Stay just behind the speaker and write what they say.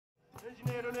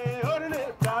What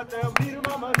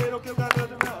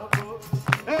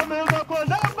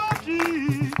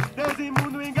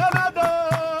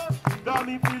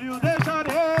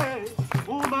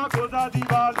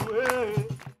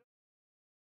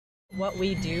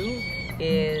we do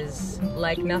is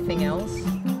like nothing else.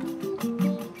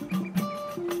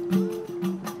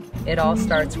 It all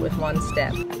starts with one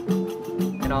step.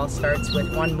 It all starts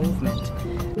with one movement.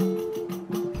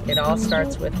 It all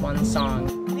starts with one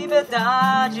song.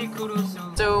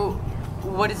 So,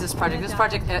 what is this project? This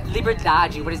project,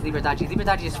 Liberdade. What is Liberdade?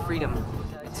 Liberdade is freedom.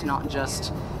 It's not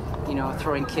just,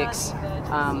 throwing kicks.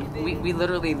 We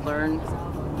literally learn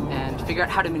and figure out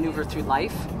how to maneuver through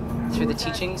life, through the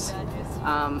teachings,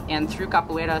 and through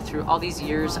Capoeira. Through all these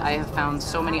years, I have found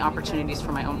so many opportunities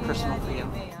for my own personal freedom.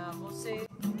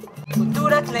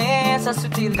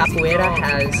 Capoeira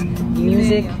has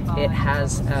music, it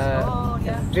has a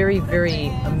very, very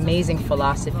amazing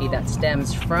philosophy that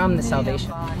stems from the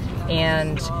salvation.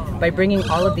 And by bringing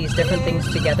all of these different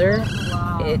things together,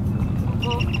 it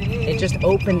just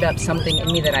opened up something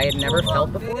in me that I had never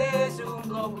felt before.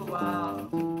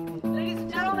 Ladies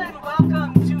and gentlemen,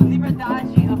 welcome to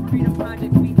Liberdade, a freedom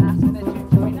project. We ask that you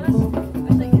join us.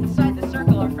 Actually, inside the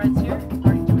circle, our friends here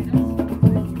already joined us.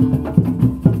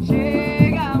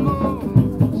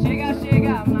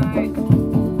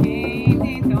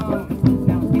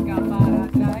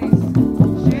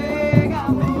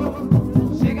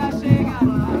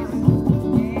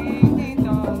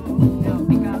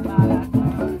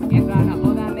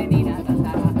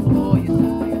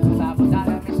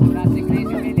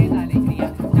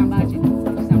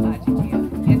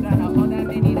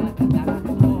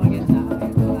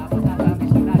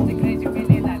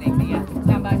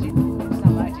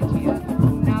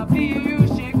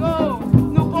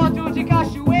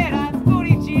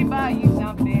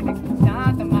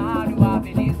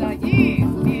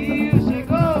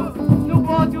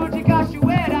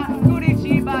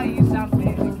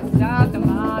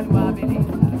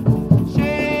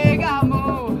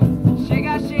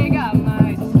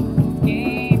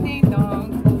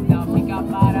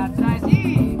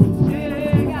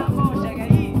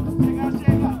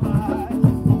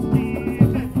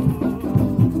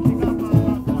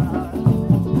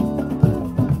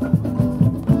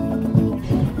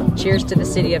 Cheers to the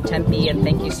City of Tempe, and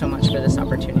thank you so much for this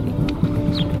opportunity.